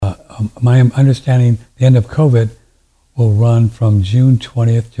my understanding, the end of COVID will run from June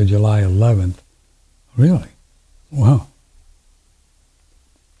 20th to July 11th. Really? Wow.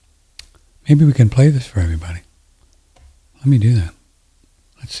 Maybe we can play this for everybody. Let me do that.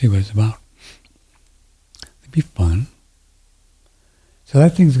 Let's see what it's about. It'd be fun. So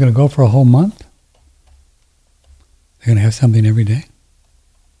that thing's going to go for a whole month? They're going to have something every day?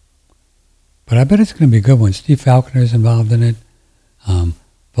 But I bet it's going to be a good one. Steve Falconer's involved in it.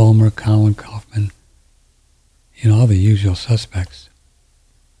 Vollmer, Cowan, Kaufman. All the usual suspects.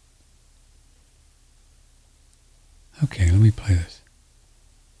 Okay, let me play this.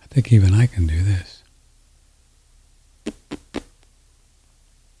 I think even I can do this.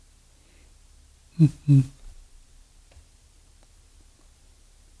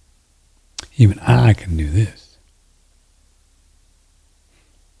 Even I can do this.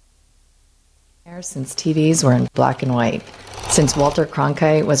 Since TVs were in black and white, since Walter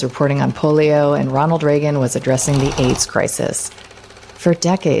Cronkite was reporting on polio and Ronald Reagan was addressing the AIDS crisis. For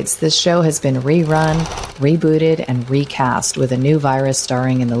decades, this show has been rerun, rebooted, and recast with a new virus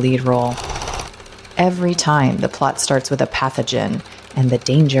starring in the lead role. Every time the plot starts with a pathogen and the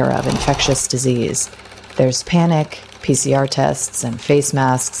danger of infectious disease, there's panic, PCR tests, and face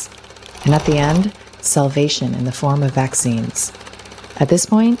masks, and at the end, salvation in the form of vaccines. At this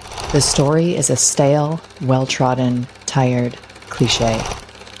point, the story is a stale, well-trodden, tired cliche,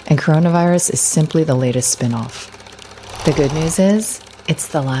 and coronavirus is simply the latest spin-off. The good news is, it's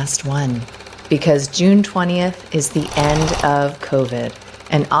the last one, because June 20th is the end of COVID,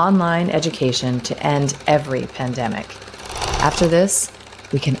 an online education to end every pandemic. After this,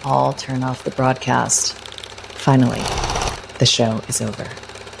 we can all turn off the broadcast. Finally, the show is over.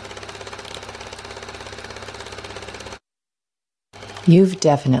 You've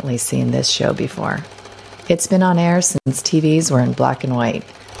definitely seen this show before. It's been on air since TVs were in black and white,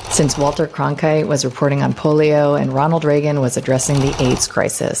 since Walter Cronkite was reporting on polio and Ronald Reagan was addressing the AIDS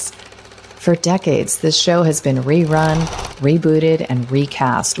crisis. For decades, this show has been rerun, rebooted, and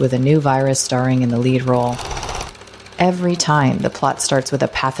recast with a new virus starring in the lead role. Every time the plot starts with a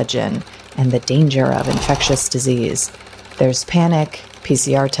pathogen and the danger of infectious disease, there's panic,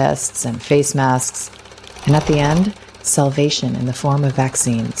 PCR tests, and face masks, and at the end, salvation in the form of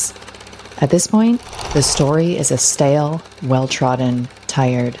vaccines. At this point, the story is a stale, well-trodden,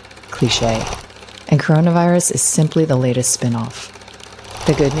 tired cliche, and coronavirus is simply the latest spin-off.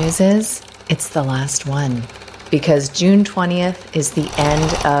 The good news is, it's the last one, because June 20th is the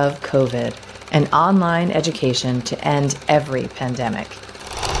end of COVID, an online education to end every pandemic.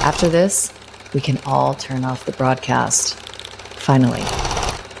 After this, we can all turn off the broadcast. Finally,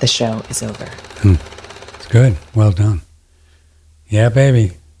 the show is over. It's good. Well done. Yeah,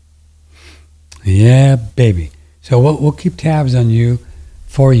 baby. Yeah, baby. So we'll keep tabs on you,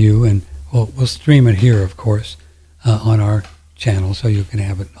 for you, and we'll stream it here, of course, on our channel, so you can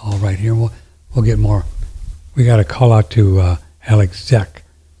have it all right here. We'll get more. We got a call out to Alex Zek,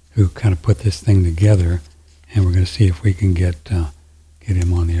 who kind of put this thing together, and we're going to see if we can get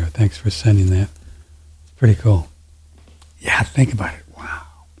him on the air. Thanks for sending that. It's pretty cool. Yeah, think about it. Wow.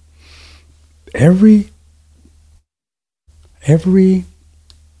 Every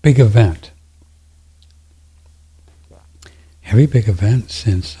big event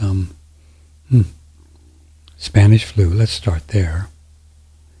since Spanish flu, let's start there.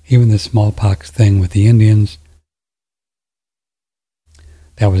 Even the smallpox thing with the Indians,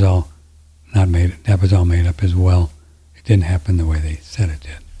 that was all made up as well. It didn't happen the way they said it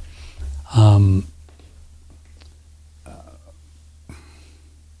did.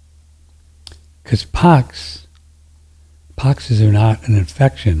 Because poxes are not an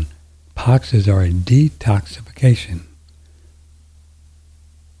infection. Poxes are a detoxification.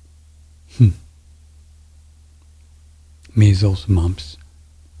 Measles, mumps,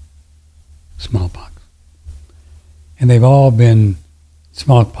 smallpox. And they've all been,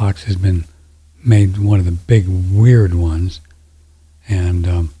 smallpox has been made one of the big weird ones.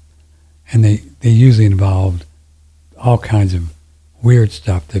 And they usually involved all kinds of weird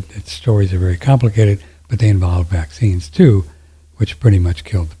stuff that stories are very complicated, but they involve vaccines too, which pretty much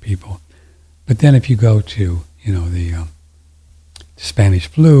killed the people. But then if you go to, the Spanish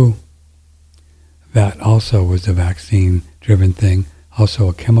flu, that also was a vaccine-driven thing, also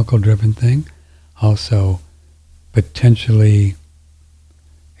a chemical-driven thing, also potentially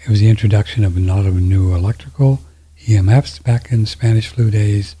it was the introduction of a lot of new electrical EMFs back in Spanish flu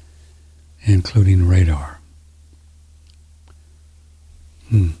days, including radar.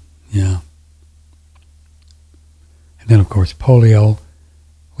 Yeah. And then, of course, polio.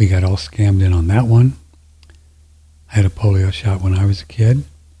 We got all scammed in on that one. I had a polio shot when I was a kid.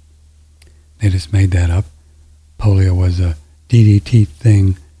 They just made that up. Polio was a DDT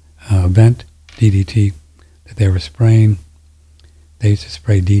event, DDT, that they were spraying. They used to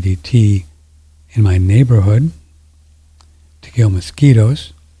spray DDT in my neighborhood to kill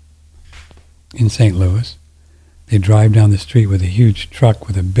mosquitoes in St. Louis. They drive down the street with a huge truck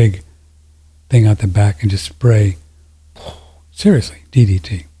with a big thing out the back and just spray, seriously,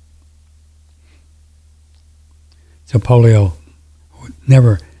 DDT. So polio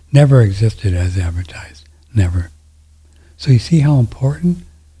never existed as advertised. Never. So you see how important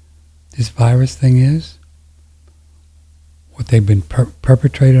this virus thing is? What they've been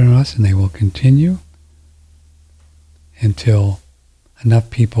perpetrating on us, and they will continue until enough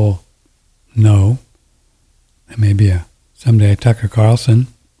people know, and maybe someday a Tucker Carlson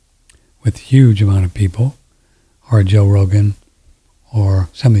with huge amount of people, or a Joe Rogan, or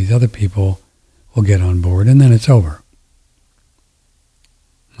some of these other people will get on board, and then it's over.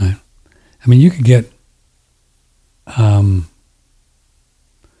 Right? I mean, you could get,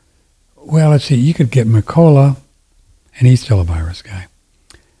 let's see, you could get Mercola, and he's still a virus guy.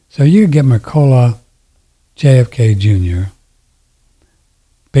 So you could get Mercola, JFK Jr.,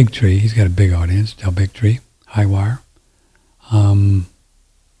 Big Tree, he's got a big audience, Del Big Tree, High Wire.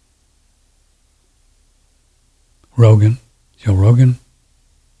 Rogan, Joe Rogan.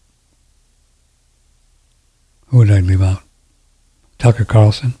 Who would I leave out? Tucker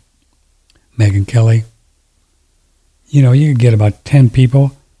Carlson, Megyn Kelly. You know, you could get about 10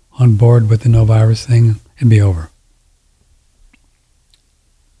 people on board with the no virus thing, it'd be over.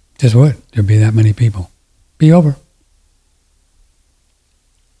 Just would. There'd be that many people. Be over.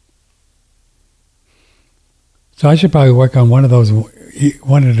 So I should probably work on one of those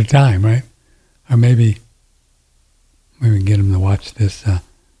one at a time, right? Or maybe get them to watch this, the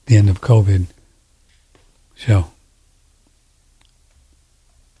end of COVID show.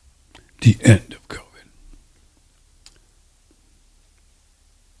 The end of COVID.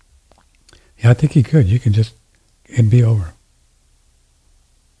 Yeah, I think you could. You could just, it'd be over.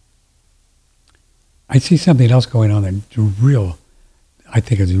 I see something else going on that's real, I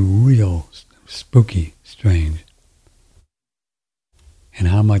think is real spooky, strange. And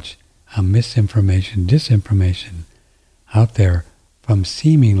how much misinformation, disinformation out there from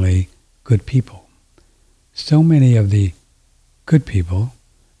seemingly good people. So many of the good people,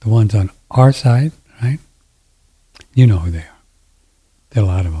 the ones on our side, right? You know who they are. There are a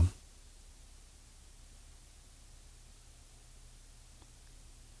lot of them.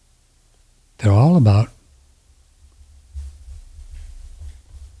 They're all about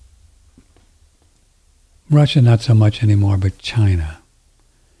Russia, not so much anymore, but China.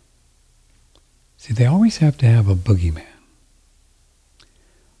 See, they always have to have a boogeyman.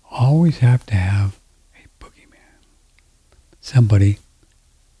 Always have to have a boogeyman. Somebody,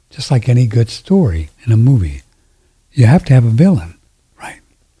 just like any good story in a movie, you have to have a villain, right?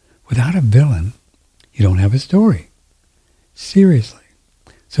 Without a villain, you don't have a story. Seriously.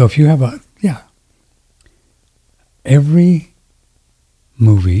 So if you have every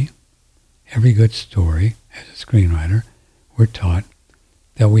movie, every good story, as a screenwriter, we're taught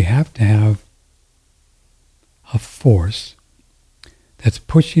that we have to have a force that's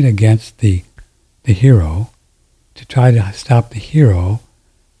pushing against the hero to try to stop the hero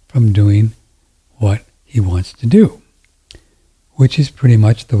from doing what he wants to do, which is pretty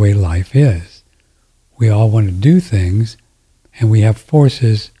much the way life is. We all want to do things, and we have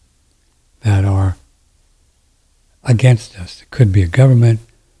forces that are against us. It could be a government,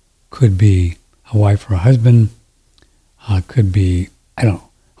 could be a wife or a husband, could be,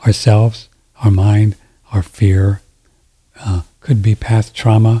 ourselves, our mind, our fear, could be past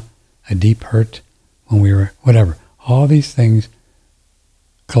trauma, a deep hurt when we were, whatever. All these things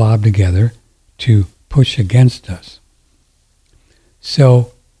glob together to push against us.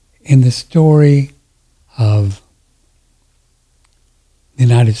 So in the story of the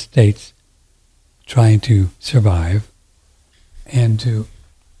United States trying to survive and to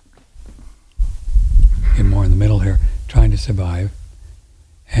get more in the middle here, trying to survive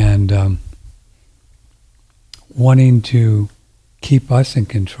and wanting to keep us in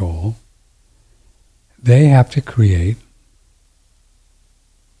control, they have to create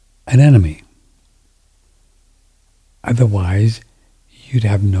an enemy. Otherwise, you'd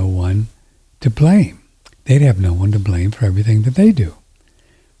have no one to blame. They'd have no one to blame for everything that they do.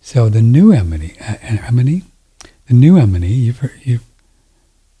 So the new enemy, you've heard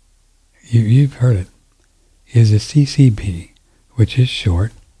it, is a CCP, which is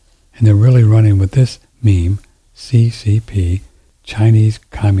short, and they're really running with this meme, CCP, Chinese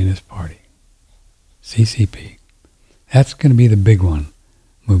Communist Party. CCP. That's going to be the big one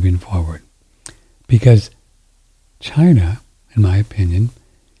moving forward. because China, in my opinion,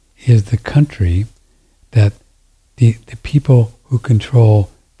 is the country that the people who control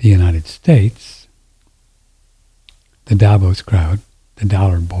the United States, the Davos crowd, the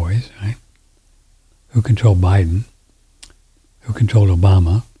dollar boys, right, who control Biden, who controlled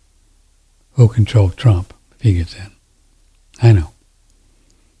Obama, who controlled Trump, if he gets in. I know.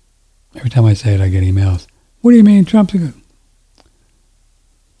 Every time I say it, I get emails. What do you mean Trump's a good?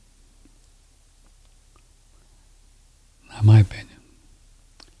 Not my opinion.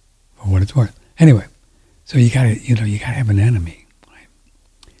 For what it's worth. Anyway, so you gotta have an enemy. Right?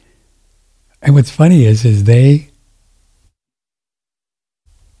 And what's funny is they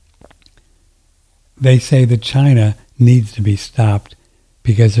say that China needs to be stopped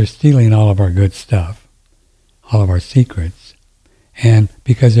because they're stealing all of our good stuff, all of our secrets, and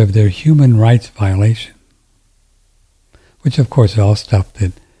because of their human rights violation, which of course is all stuff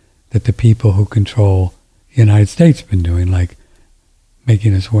that the people who control the United States have been doing, like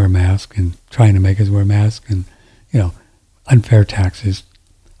making us wear masks and trying to make us wear masks and, unfair taxes,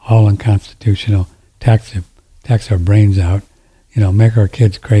 all unconstitutional, tax our brains out, make our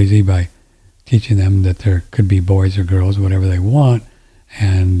kids crazy by teaching them that there could be boys or girls, whatever they want,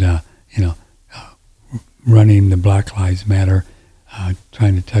 and, running the Black Lives Matter,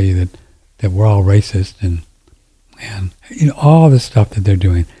 trying to tell you that we're all racist and all the stuff that they're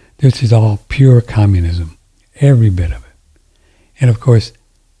doing. This is all pure communism, every bit of it. And of course,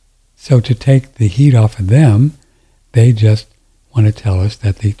 so to take the heat off of them, they just want to tell us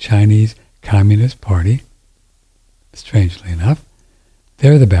that the Chinese Communist Party, strangely enough,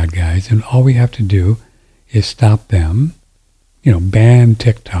 they're the bad guys, and all we have to do is stop them, ban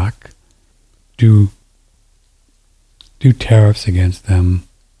TikTok, do tariffs against them,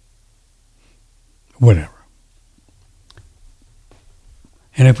 whatever.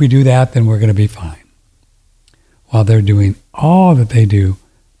 And if we do that, then we're going to be fine. While they're doing all that they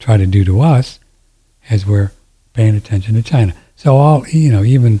try to do to us, as we're paying attention to China. So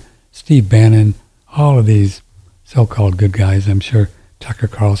even Steve Bannon, all of these so-called good guys, I'm sure Tucker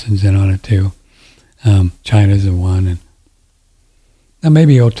Carlson's in on it too. China's the one. And now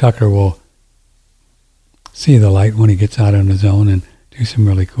maybe old Tucker will see the light when he gets out on his own and do some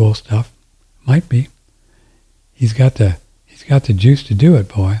really cool stuff. Might be. He's got the juice to do it,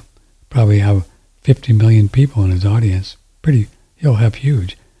 boy. Probably have 50 million people in his audience. He'll have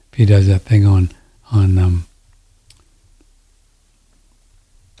huge if he does that thing on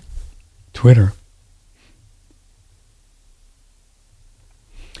Twitter.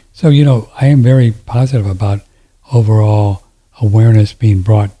 So, I am very positive about overall awareness being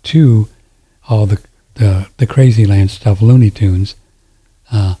brought to all the crazy land stuff, Looney Tunes,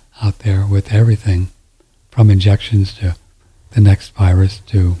 out there with everything from injections to the next virus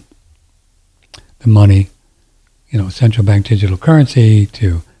to the money, central bank digital currency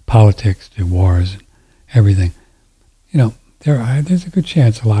to politics to wars and everything. There's a good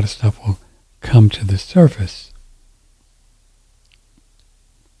chance a lot of stuff will come to the surface.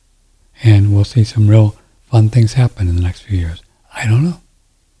 And we'll see some real fun things happen in the next few years. I don't know.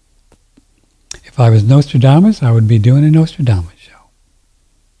 If I was Nostradamus, I would be doing a Nostradamus show.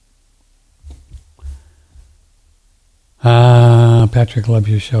 Patrick, love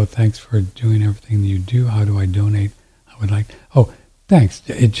your show. Thanks for doing everything that you do. How do I donate? I would like... Oh, thanks.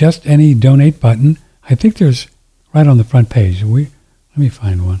 It's just any donate button. I think there's right on the front page. Let me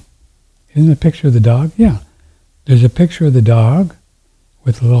find one. Isn't it a picture of the dog? Yeah. There's a picture of the dog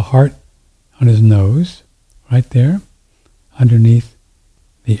with a little heart on his nose right there underneath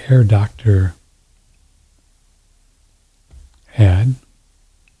the Air Doctor ad.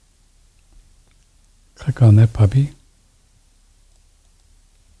 Click on that puppy.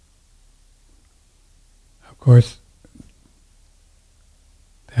 Of course,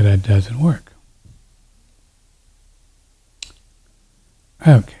 that ad doesn't work.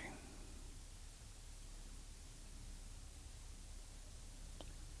 Okay.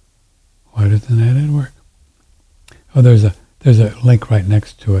 Why doesn't that ad work? Oh, there's a link right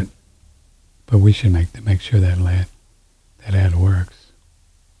next to it, but we should make sure that ad works.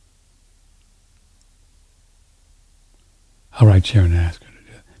 I'll write Sharon and ask her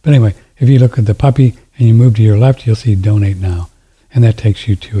to do it. But anyway, if you look at the puppy and you move to your left, you'll see Donate Now, and that takes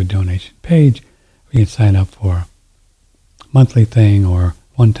you to a donation page where you can sign up for a monthly thing or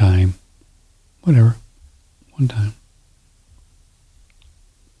one time, whatever, one time.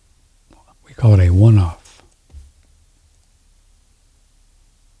 We call it a one-off.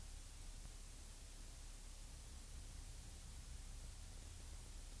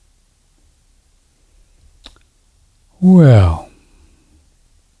 Well,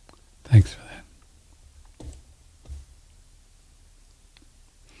 thanks for that.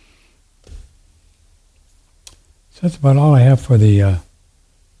 that's about all I have for the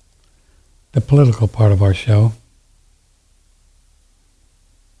political part of our show.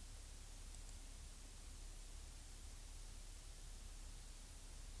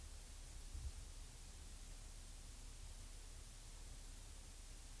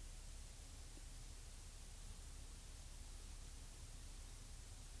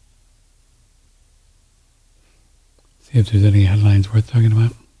 See if there's any headlines worth talking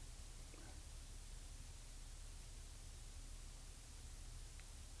about.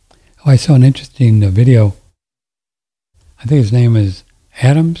 Oh, I saw an interesting video. I think his name is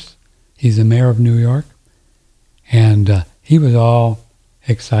Adams. He's the mayor of New York. And he was all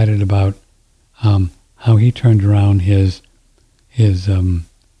excited about how he turned around his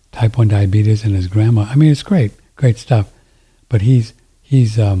type 1 diabetes and his grandma. I mean, it's great stuff. But he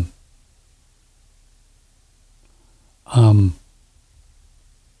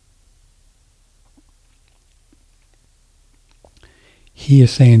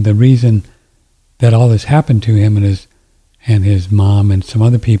is saying the reason that all this happened to him and his mom and some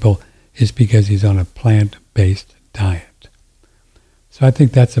other people is because he's on a plant-based diet. So I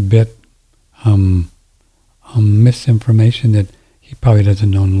think that's a bit misinformation that he probably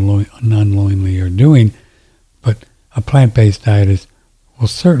doesn't know unknowingly or doing. But a plant-based diet will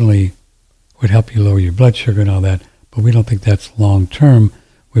certainly would help you lower your blood sugar and all that. But we don't think that's long-term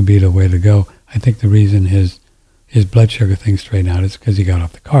would be the way to go. I think the reason his blood sugar thing straightened out is because he got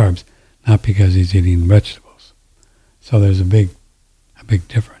off the carbs, not because he's eating vegetables. So there's a big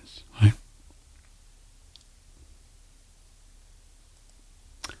difference, right?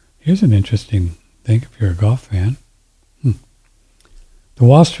 Here's an interesting thing if you're a golf fan. The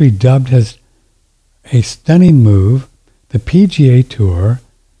Wall Street dubbed as a stunning move the PGA Tour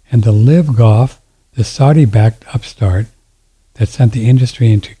and the Live Golf, the Saudi-backed upstart that sent the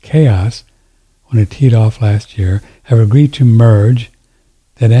industry into chaos when it teed off last year, have agreed to merge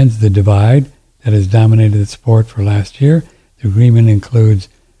that ends the divide that has dominated the sport for last year. The agreement includes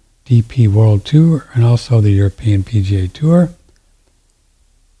DP World Tour and also the European PGA Tour.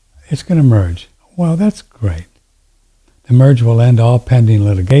 It's going to merge. Well, that's great. The merge will end all pending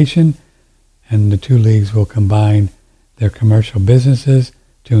litigation, and the two leagues will combine their commercial businesses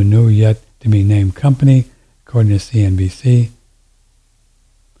to a new yet-to-be-named company, according to CNBC.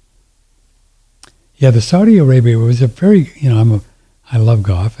 Yeah, the Saudi Arabia was a very, I love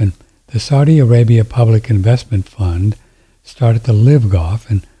golf, and the Saudi Arabia Public Investment Fund started the Live Golf,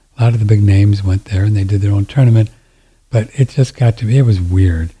 and a lot of the big names went there, and they did their own tournament, but it just got to be, it was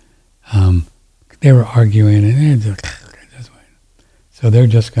weird. They were arguing, and so they're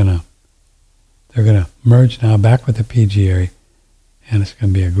gonna merge now back with the PGA, and it's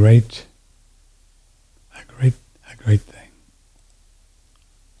gonna be a great thing.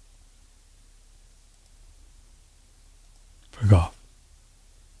 For golf.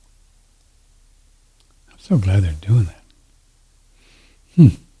 I'm so glad they're doing that.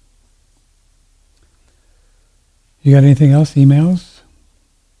 You got anything else? Emails?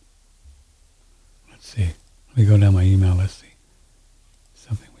 Let's see. Let me go down my email. Let's see.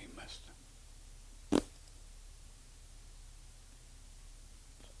 Something we missed.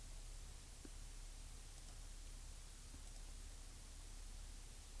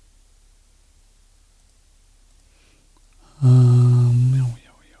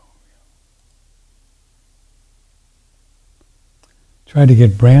 Try to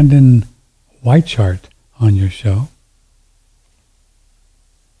get Brandon Whitechart on your show.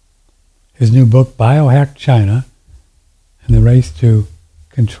 His new book, Biohack China and the Race to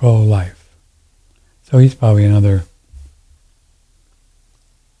Control Life. So he's probably another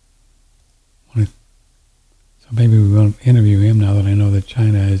one. So maybe we won't interview him now that I know that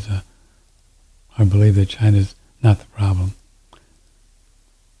China is, I believe that China is not the problem.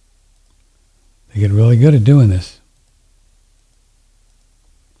 They get really good at doing this.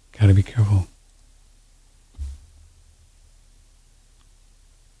 Got to be careful.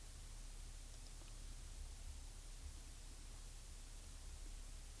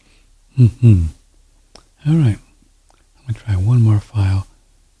 All right. I'm going to try one more file.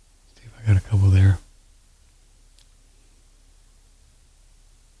 See if I got a couple there.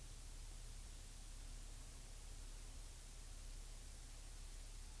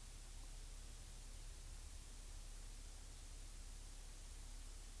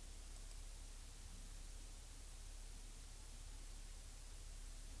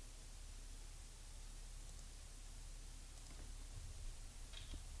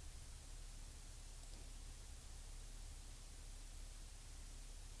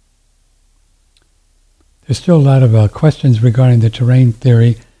 There's still a lot of questions regarding the terrain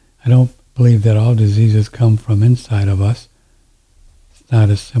theory. I don't believe that all diseases come from inside of us. It's not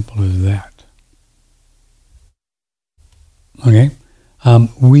as simple as that. Okay?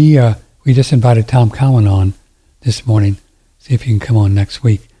 We just invited Tom Cowan on this morning. See if he can come on next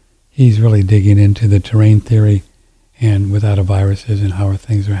week. He's really digging into the terrain theory and without a viruses and how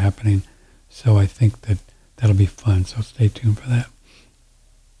things are happening. So I think that that'll be fun. So stay tuned for that.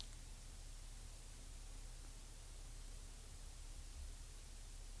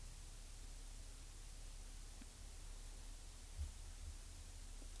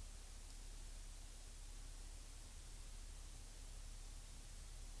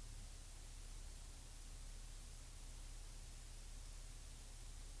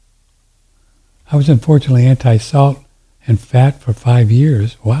 I was unfortunately anti-salt and fat for 5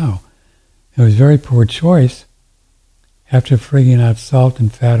 years. Wow. It was a very poor choice. After figuring out salt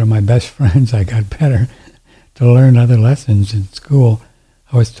and fat are my best friends, I got better to learn other lessons in school.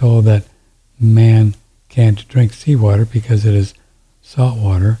 I was told that man can't drink seawater because it is salt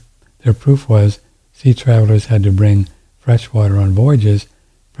water. Their proof was sea travelers had to bring fresh water on voyages,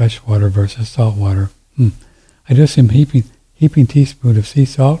 fresh water versus salt water. I just am heaping teaspoon of sea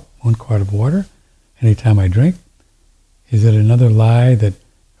salt, 1 quart of water, anytime I drink. Is it another lie that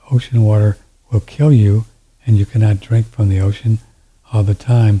ocean water will kill you and you cannot drink from the ocean all the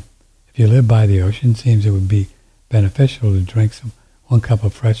time? If you live by the ocean, it seems it would be beneficial to drink 1 cup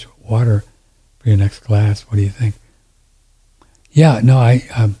of fresh water for your next glass. What do you think? Yeah, no,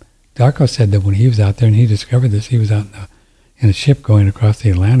 Darko said that when he was out there and he discovered this, he was out in a ship going across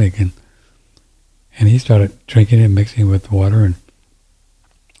the Atlantic and he started drinking it and mixing it with water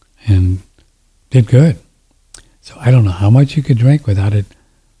and did good. So I don't know how much you could drink without it.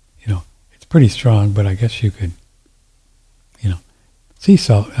 It's pretty strong, but I guess you could, sea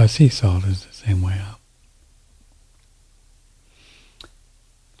salt is the same way out.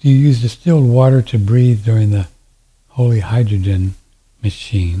 Do you use distilled water to breathe during the holy hydrogen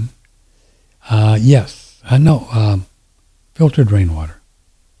machine? Yes. No, filtered rainwater.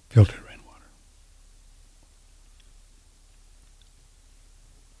 Filtered rainwater.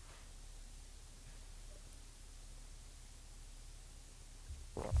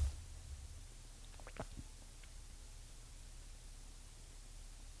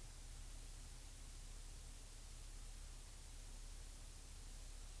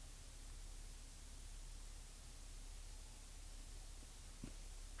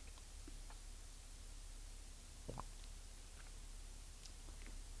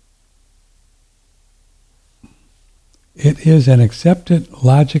 It is an accepted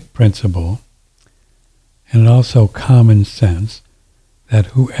logic principle and also common sense that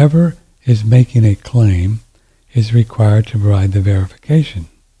whoever is making a claim is required to provide the verification.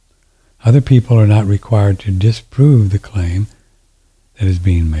 Other people are not required to disprove the claim that is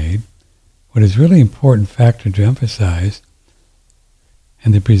being made. What is really important factor to emphasize,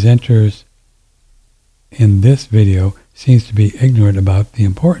 and the presenters in this video seems to be ignorant about the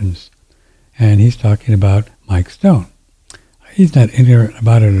importance, and he's talking about Mike Stone. He's not ignorant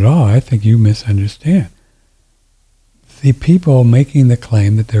about it at all. I think you misunderstand. The people making the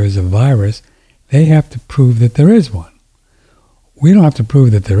claim that there is a virus, they have to prove that there is one. We don't have to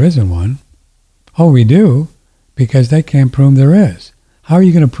prove that there isn't one. Oh, we do, because they can't prove there is. How are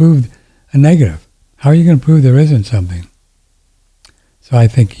you going to prove a negative? How are you going to prove there isn't something? So I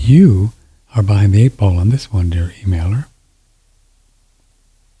think you are behind the 8 ball on this one, dear emailer.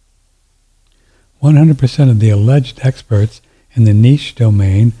 100% of the alleged experts in the niche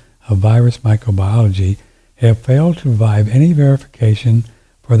domain of virus microbiology have failed to provide any verification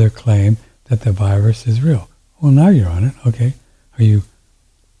for their claim that the virus is real. Well, now you're on it. Okay.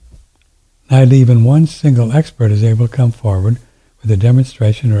 Not even one single expert is able to come forward with a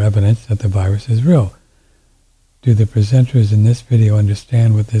demonstration or evidence that the virus is real. Do the presenters in this video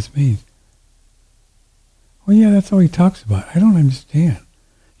understand what this means? Well, yeah, that's all he talks about. I don't understand.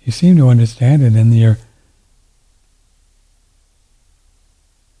 You seem to understand it, and you're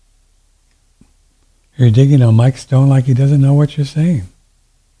digging on Mike Stone like he doesn't know what you're saying.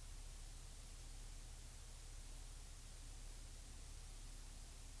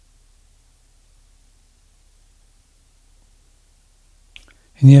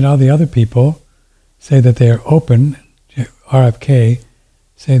 And yet all the other people say that they are open, RFK,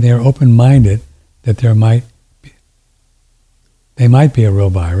 say they are open-minded, that they might be a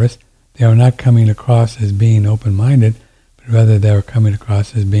real virus. They are not coming across as being open-minded, but rather they are coming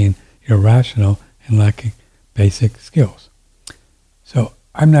across as being irrational and lacking basic skills. So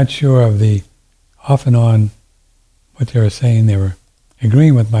I'm not sure of the off and on what they were saying. They were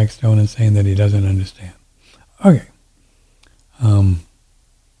agreeing with Mike Stone and saying that he doesn't understand. Okay.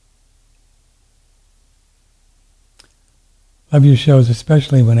 Love your shows,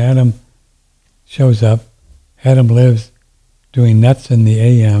 especially when Adam shows up. Adam lives doing Nuts in the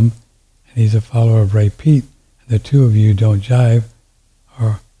AM, and he's a follower of Ray Pete. The two of you don't jive,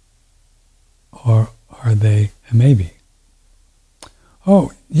 or are they a maybe?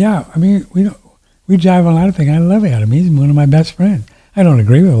 Oh, yeah, I mean, we jive on a lot of things. I love Adam. He's one of my best friends. I don't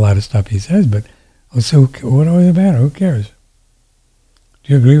agree with a lot of stuff he says, but so what does it matter? Who cares?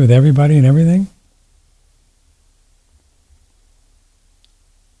 Do you agree with everybody and everything?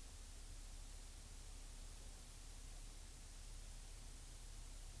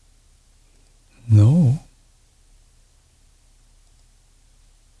 No.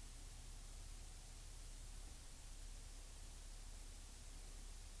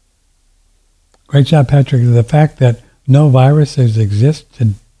 Great job, Patrick. The fact that no viruses exist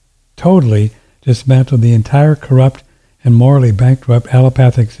to totally dismantle the entire corrupt and morally bankrupt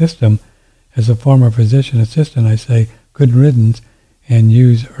allopathic system. As a former physician assistant, I say good riddance and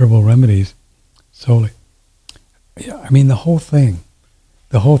use herbal remedies solely. Yeah, I mean, the whole thing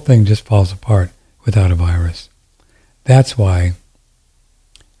just falls apart without a virus. That's why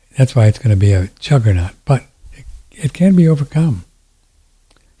it's going to be a juggernaut, but it can be overcome.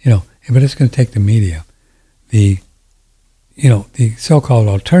 But it's going to take the media, the so-called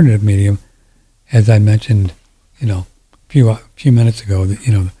alternative medium, as I mentioned, a few minutes ago.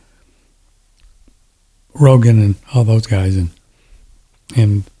 Rogan and all those guys,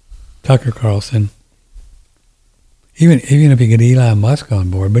 and Tucker Carlson. Even if you get Elon Musk on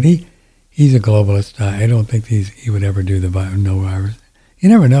board, but he's a globalist. I don't think he would ever do the no virus. You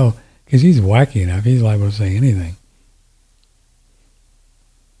never know, because he's wacky enough. He's liable to say anything.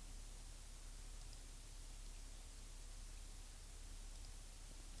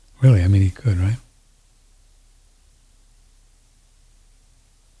 Really, I mean, he could, right?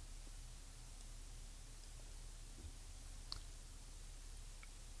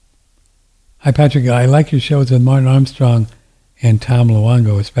 Hi, Patrick. I like your shows with Martin Armstrong and Tom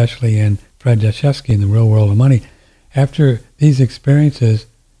Luongo, especially, and Fred Dashevsky in The Real World of Money. After these experiences,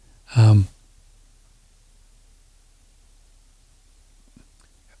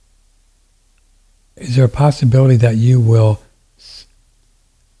 is there a possibility that you will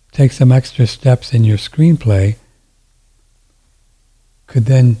take some extra steps in your screenplay? Could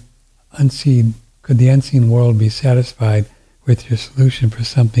the unseen world be satisfied with your solution for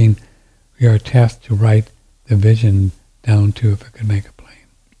something we are tasked to write the vision down to if it could make a plane?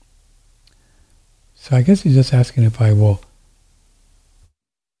 So I guess he's just asking if I will,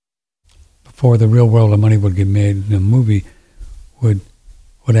 before The Real World of Money would get made in a movie, would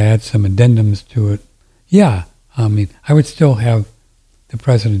I add some addendums to it? Yeah, I mean, I would still have the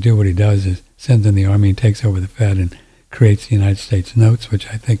president do what he does, is sends in the army and takes over the Fed and creates the United States notes, which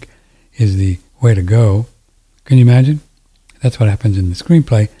I think is the way to go. Can you imagine? That's what happens in the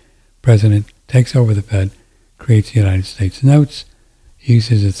screenplay. President takes over the Fed, creates the United States notes,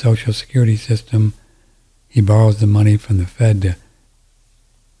 uses its social security system. He borrows the money from the Fed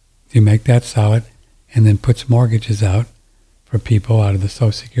to make that solid, and then puts mortgages out for people out of the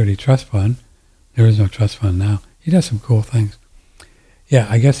Social Security Trust Fund. There is no trust fund now. He does some cool things. Yeah,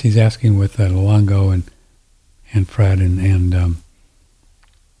 I guess he's asking with Luongo and Fred and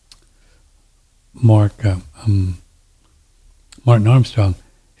Martin Armstrong,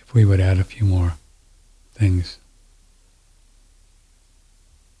 if we would add a few more things.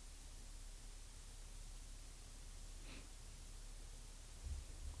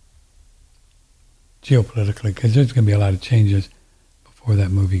 Geopolitically, because there's going to be a lot of changes before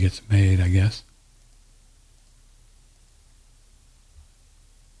that movie gets made, I guess.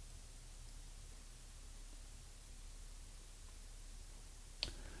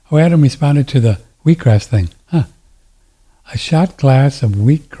 Oh, Adam responded to the wheatgrass thing. A shot glass of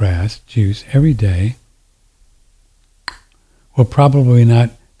wheatgrass juice every day will probably not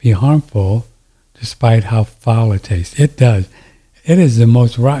be harmful despite how foul it tastes. It does. It is the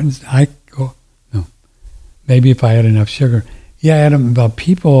most rotten. No. Maybe if I had enough sugar. Yeah, Adam,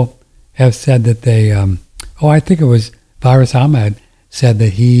 people have said that they, I think it was Virus Ahmed said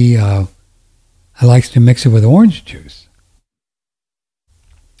that he likes to mix it with orange juice.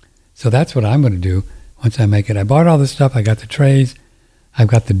 So that's what I'm going to do once I make it. I bought all this stuff. I got the trays. I've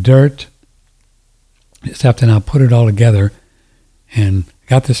got the dirt. Just have to now put it all together. And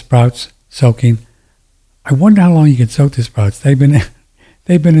got the sprouts soaking. I wonder how long you can soak the sprouts. They've been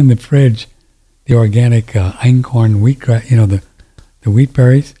in the fridge, the organic einkorn wheatgrass, the wheat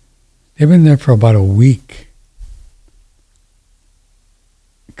berries. They've been there for about a week.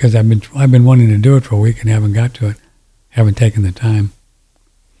 Because I've been wanting to do it for a week and haven't got to it. Haven't taken the time.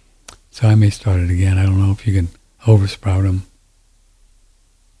 So I may start it again. I don't know if you can oversprout them.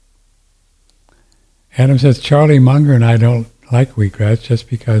 Adam says, Charlie Munger and I don't like wheatgrass just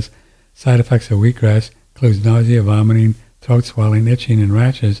because side effects of wheatgrass includes nausea, vomiting, throat swelling, itching, and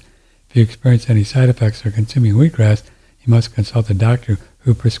rashes. If you experience any side effects of consuming wheatgrass, you must consult a doctor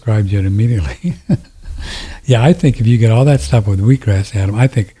who prescribed it immediately. Yeah, I think if you get all that stuff with wheatgrass, Adam, I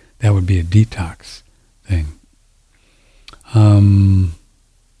think that would be a detox thing. I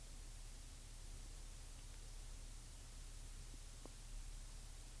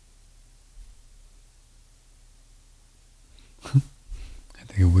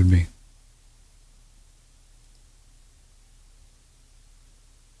think it would be.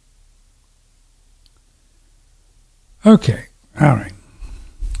 Okay, all right.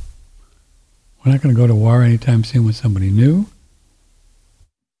 We're not going to go to war anytime soon with somebody new.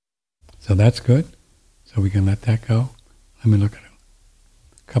 So that's good. So we can let that go. Let me look at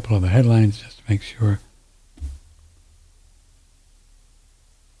a couple of the headlines just to make sure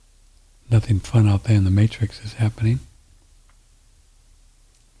nothing fun out there in the Matrix is happening.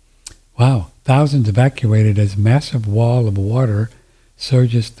 Wow, thousands evacuated as massive wall of water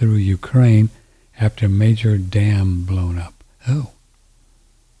surges through Ukraine after major dam blown up. Oh,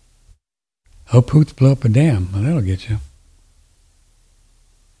 Putin blew up a dam. Well, that'll get you.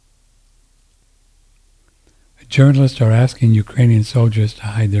 Journalists are asking Ukrainian soldiers to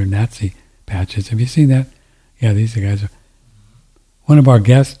hide their Nazi patches. Have you seen that? Yeah, these guys are. One of our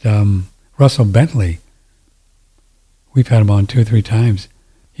guests, Russell Bentley, we've had him on 2 or 3 times.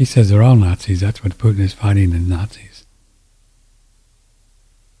 He says they're all Nazis. That's what Putin is fighting, is Nazis.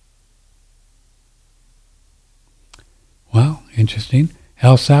 Wow, interesting.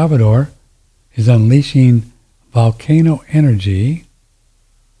 El Salvador is unleashing volcano energy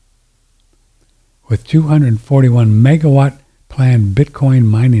with 241 megawatt planned Bitcoin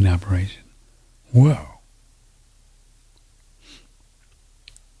mining operation. Whoa.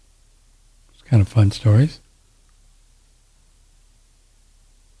 It's kind of fun stories.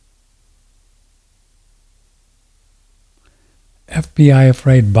 FBI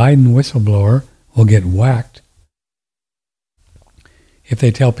afraid Biden whistleblower will get whacked if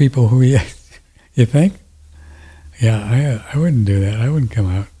they tell people who he is. You think? Yeah, I wouldn't do that. I wouldn't come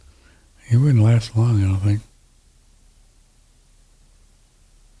out. It wouldn't last long, I don't think.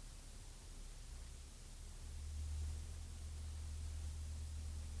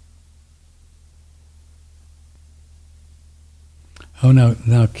 Oh,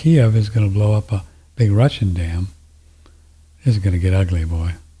 now Kiev is going to blow up a big Russian dam. This is going to get ugly,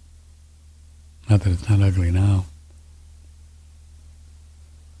 boy. Not that it's not ugly now.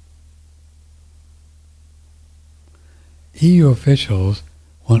 EU officials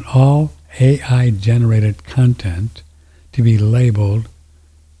want all AI-generated content to be labeled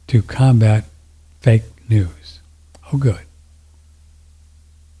to combat fake news. Oh, good.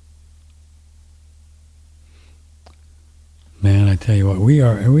 Man, I tell you what, we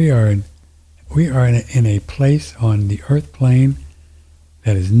are in a place on the Earth plane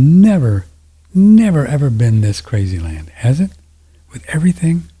that has never ever been this crazy land, has it? With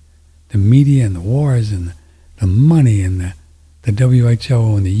everything, the media and the wars and the money and the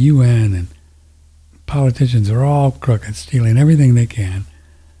WHO and the UN and politicians are all crooked, stealing everything they can.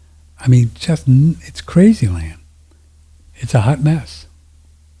 I mean, it's crazy land. It's a hot mess.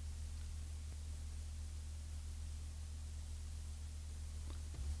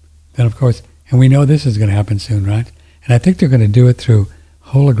 Then, of course, and we know this is going to happen soon, right? And I think they're going to do it through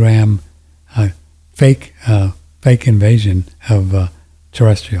hologram, fake invasion of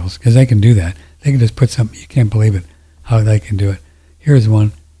terrestrials, because they can do that. They can just put something, you can't believe it, how they can do it. Here's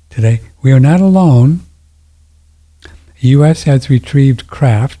one today. We are not alone. The U.S. has retrieved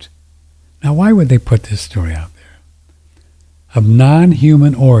craft. Now, why would they put this story out there? Of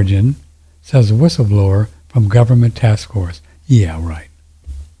non-human origin, says a whistleblower from government task force. Yeah, right.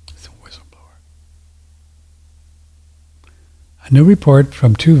 It's a whistleblower. A new report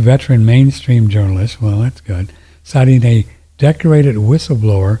from 2 veteran mainstream journalists, well, that's good, citing a decorated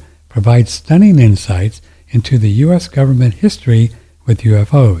whistleblower provides stunning insights into the U.S. government history with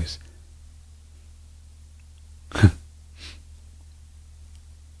UFOs. So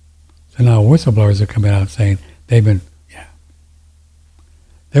now whistleblowers are coming out saying they're going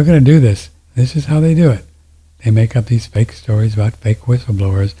to do this. This is how they do it. They make up these fake stories about fake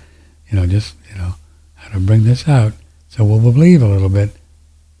whistleblowers, how to bring this out. So we'll believe a little bit.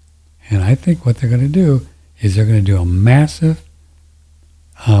 And I think what they're going to do is they're going to do a massive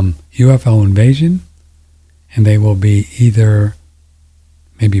UFO invasion, and they will be either,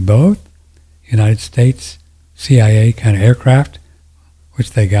 maybe both, United States, CIA kind of aircraft,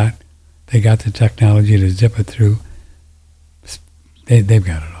 which they got. They got the technology to zip it through. They've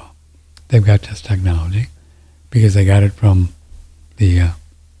got it all. they've got this technology because they got it from the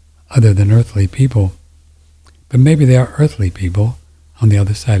other than earthly people. But maybe they are earthly people on the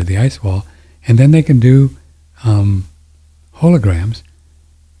other side of the ice wall, and then they can do holograms.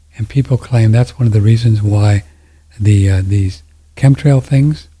 And people claim that's one of the reasons why these chemtrail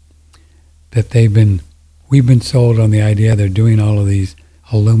things that we've been sold on the idea they're doing all of these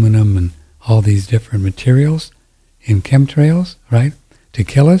aluminum and all these different materials in chemtrails, right, to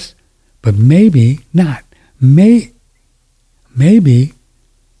kill us, but maybe not. Maybe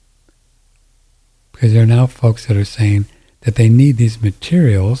because there are now folks that are saying that they need these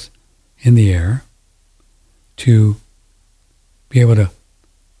materials in the air to be able to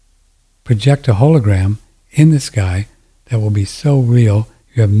project a hologram in the sky that will be so real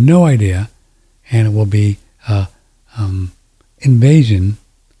you have no idea, and it will be invasion,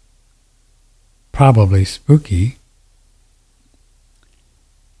 probably spooky,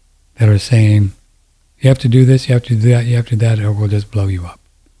 that are saying, you have to do this, you have to do that, you have to do that, or we'll just blow you up.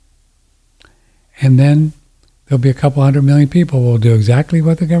 And then there'll be a couple 100 million people who will do exactly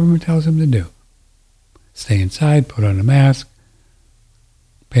what the government tells them to do. Stay inside, put on a mask,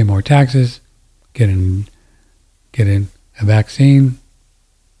 pay more taxes, get in a vaccine,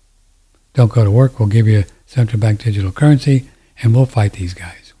 don't go to work, we'll give you central bank digital currency, and we'll fight these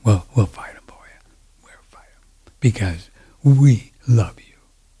guys. We'll fight them for you. We'll fight them because we love you.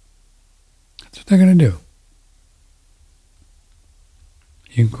 That's what they're going to do.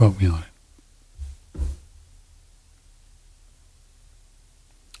 You can quote me on it.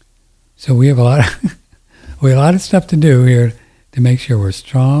 So we have a lot of stuff to do here to make sure we're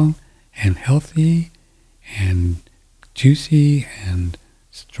strong and healthy and juicy and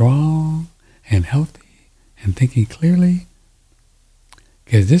strong and healthy and thinking clearly,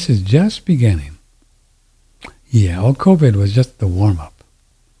 because this is just beginning. Yeah, all COVID was just the warm-up.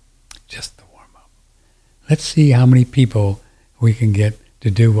 Just the warm-up. Let's see how many people we can get to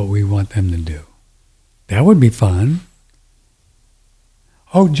do what we want them to do. That would be fun.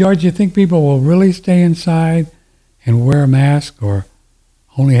 Oh, George, you think people will really stay inside and wear a mask or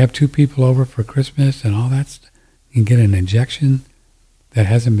only have 2 people over for Christmas and all that stuff and get an injection that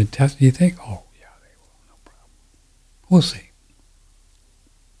hasn't been tested? You think, oh, yeah, they will, no problem. We'll see.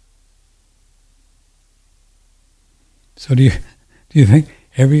 So do you think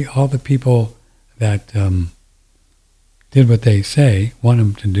all the people that did what they say, want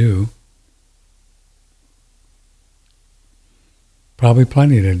them to do, probably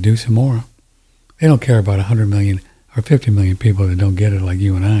plenty to do some more. They don't care about 100 million or 50 million people that don't get it like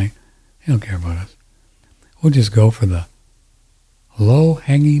you and I. They don't care about us. We'll just go for the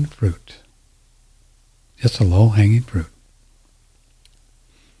low-hanging fruit. Just a low-hanging fruit.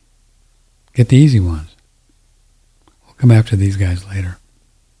 Get the easy ones. We'll come after these guys later.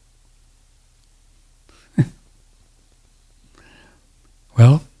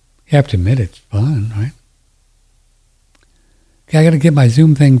 Well, you have to admit it's fun, right? Okay, I got to get my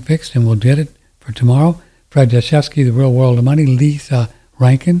Zoom thing fixed, and we'll get it for tomorrow. Fred Dashevsky, The Real World of Money. Lisa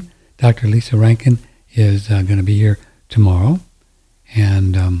Rankin, Dr. Lisa Rankin, is going to be here tomorrow.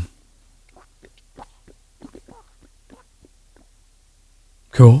 And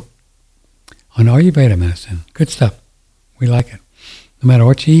cool. On Ayurveda medicine. Good stuff. We like it. No matter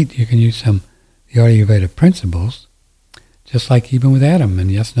what you eat, you can use some the Ayurveda principles, just like even with Adam and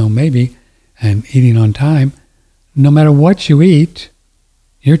yes, no, maybe, and eating on time. No matter what you eat,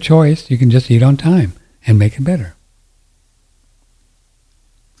 your choice, you can just eat on time and make it better.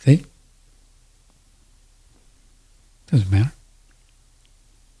 See? Doesn't matter.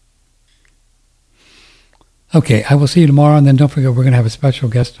 Okay, I will see you tomorrow, and then don't forget we're going to have a special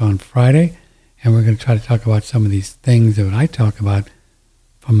guest on Friday, and we're going to try to talk about some of these things that I talk about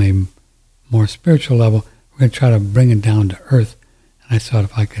from a more spiritual level. We're going to try to bring it down to earth, and I thought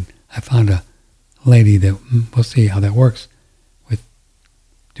if I found a lady that, we'll see how that works with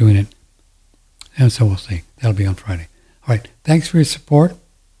doing it, and so we'll see. That'll be on Friday. All right, thanks for your support.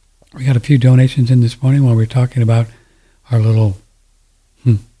 We got a few donations in this morning while we were talking about our little,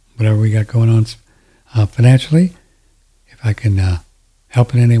 whatever we got going on financially. If I can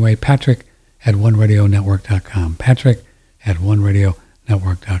help in any way, Patrick at OneRadioNetwork.com. Patrick at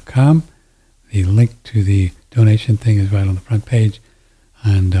OneRadioNetwork.com. The link to the donation thing is right on the front page,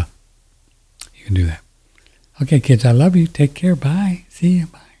 and you can do that. Okay, kids, I love you. Take care. Bye. See you.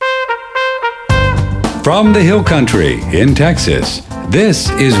 Bye. From the Hill Country in Texas, this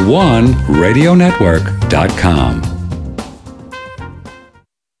is OneRadioNetwork.com.